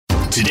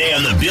Today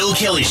on The Bill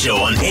Kelly Show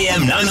on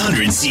AM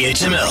 900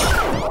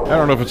 CHML. I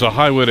don't know if it's a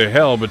highway to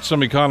hell, but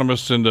some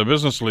economists and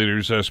business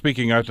leaders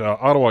speaking at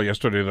Ottawa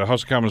yesterday, the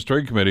House of Commons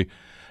Trade Committee,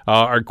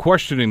 are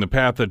questioning the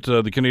path that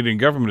the Canadian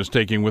government is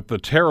taking with the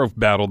tariff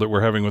battle that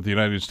we're having with the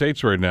United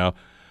States right now.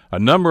 A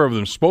number of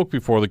them spoke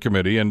before the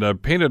committee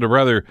and painted a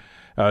rather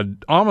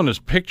ominous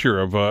picture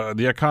of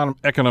the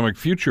economic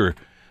future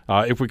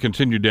if we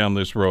continue down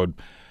this road.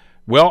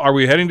 Well, are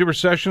we heading to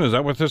recession? Is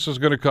that what this is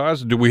going to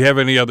cause? Do we have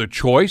any other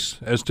choice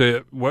as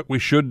to what we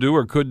should do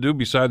or could do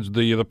besides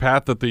the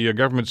path that the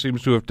government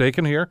seems to have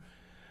taken here?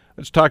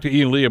 Let's talk to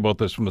Ian Lee about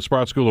this from the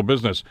Sprott School of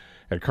Business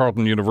at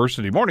Carleton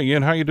University. Morning,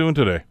 Ian. How are you doing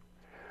today?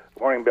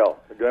 Morning, Bill.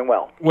 Doing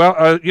well.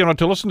 Well,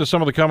 to listen to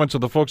some of the comments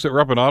of the folks that were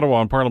up in Ottawa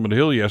on Parliament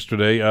Hill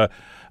yesterday,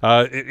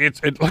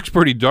 it looks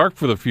pretty dark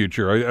for the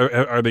future.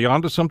 Are they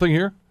onto something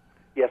here?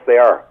 Yes, they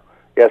are.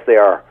 Yes, they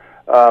are.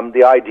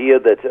 The idea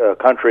that a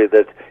country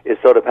that is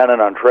so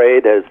dependent on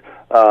trade as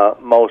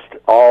most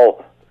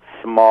all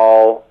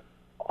small,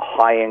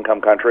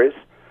 high-income countries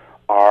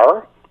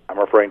are. I'm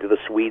referring to the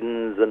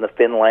Swedens and the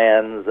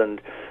Finlands,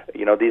 and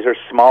these are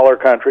smaller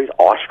countries.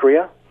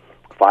 Austria,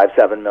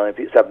 7 million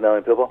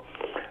people.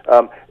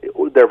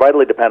 They're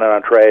vitally dependent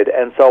on trade,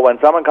 and so when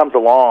someone comes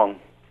along,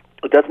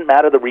 it doesn't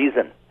matter the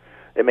reason.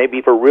 It may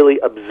be for really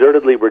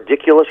absurdly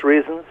ridiculous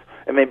reasons.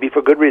 It may be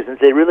for good reasons.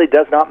 It really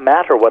does not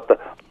matter what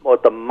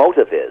the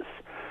motive is.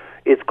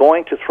 It's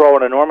going to throw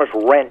an enormous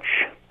wrench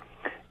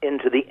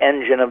into the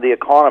engine of the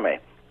economy.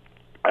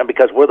 And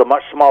because we're the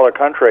much smaller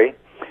country,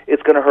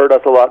 it's going to hurt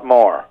us a lot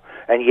more.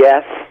 And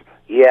yes,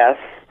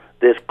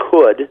 this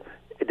could,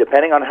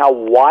 depending on how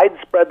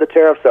widespread the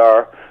tariffs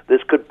are,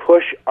 this could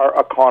push our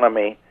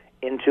economy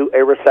into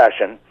a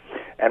recession.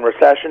 And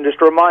recession, just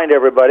to remind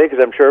everybody, because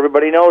I'm sure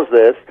everybody knows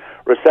this,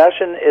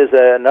 recession is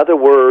another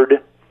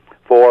word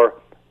for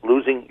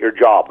losing your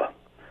job.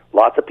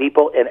 Lots of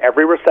people in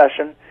every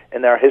recession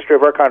in the history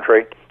of our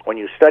country, when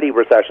you study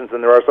recessions,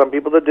 and there are some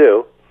people that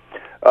do,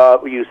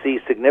 you see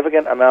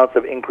significant amounts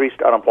of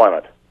increased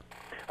unemployment.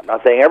 I'm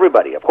not saying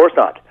everybody, of course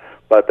not,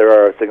 but there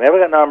are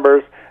significant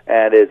numbers,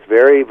 and it's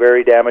very,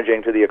 very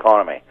damaging to the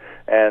economy.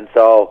 And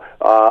so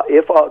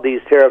if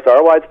these tariffs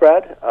are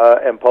widespread,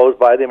 imposed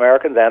by the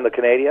Americans and the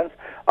Canadians,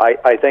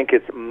 I think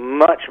it's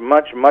much,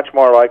 much, much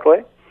more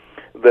likely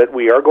that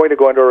we are going to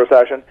go into a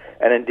recession.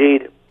 And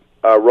indeed,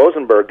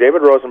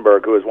 David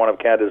Rosenberg, who is one of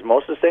Canada's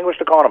most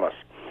distinguished economists,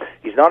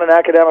 he's not an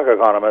academic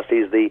economist.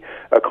 He's the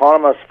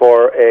economist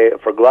for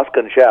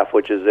Gluskin Sheff,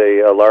 which is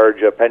a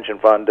large pension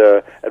fund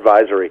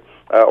advisory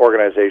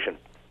organization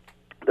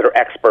that are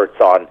experts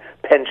on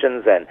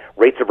pensions and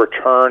rates of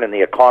return in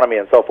the economy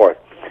and so forth.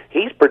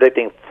 He's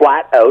predicting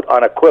flat out,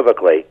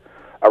 unequivocally,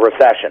 a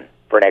recession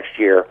for next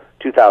year,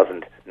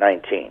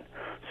 2019.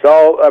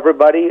 So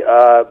everybody,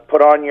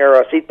 put on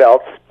your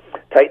seatbelts,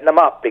 tighten them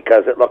up,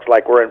 because it looks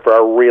like we're in for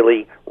a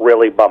really,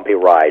 really bumpy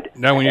ride.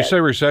 Now, when you say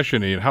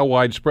recession, Ian, how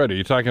widespread? Are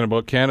you talking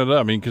about Canada?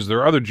 I mean, because there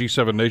are other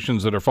G7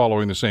 nations that are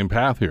following the same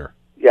path here.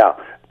 Yeah.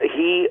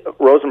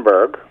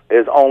 Rosenberg,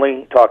 is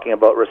only talking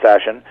about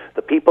recession.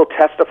 The people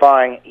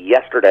testifying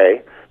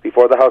yesterday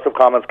before the House of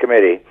Commons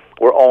Committee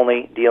were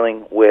only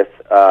dealing with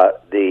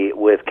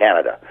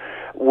Canada.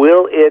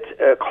 Will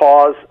it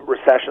cause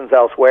recessions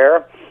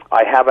elsewhere?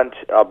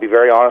 I'll be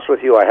very honest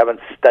with you, I haven't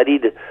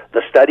studied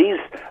the studies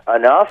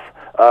enough,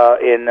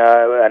 and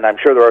I'm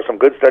sure there are some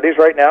good studies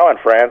right now in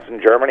France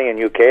and Germany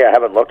and UK. I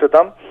haven't looked at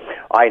them.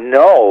 I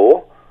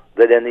know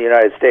that in the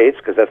United States,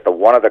 because that's the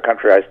one other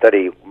country I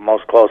study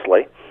most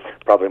closely,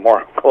 probably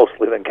more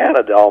closely than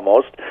Canada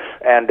almost,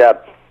 and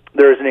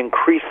there's an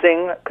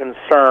increasing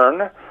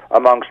concern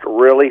amongst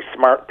really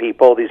smart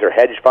people. These are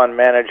hedge fund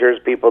managers,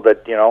 people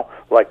that,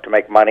 like to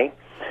make money,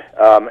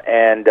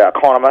 and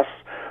economists,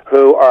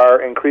 who are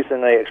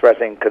increasingly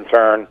expressing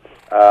concern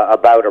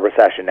about a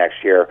recession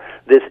next year.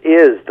 This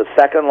is the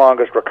second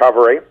longest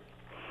recovery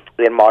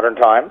in modern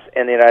times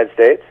in the United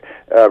States.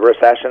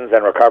 Recessions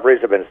and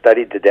recoveries have been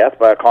studied to death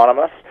by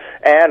economists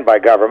and by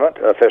government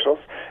officials.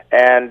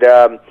 And,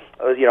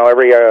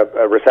 every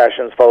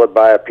recession is followed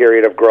by a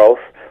period of growth,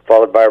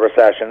 followed by a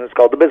recession. It's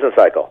called the business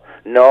cycle.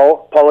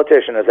 No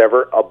politician has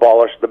ever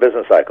abolished the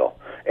business cycle.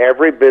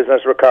 Every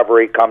business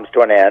recovery comes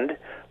to an end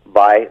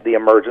by the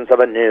emergence of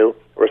a new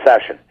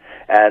recession.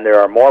 And there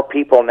are more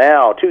people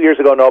now. 2 years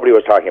ago, nobody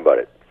was talking about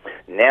it.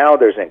 Now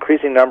there's an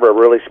increasing number of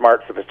really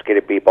smart,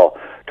 sophisticated people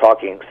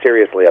talking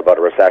seriously about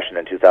a recession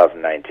in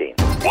 2019.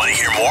 Want to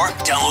hear more?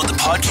 Download the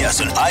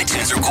podcast on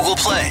iTunes or Google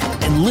Play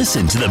and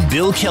listen to The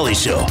Bill Kelly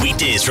Show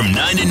weekdays from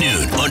 9 to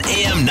noon on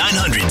AM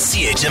 900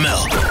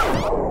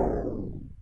 CHML.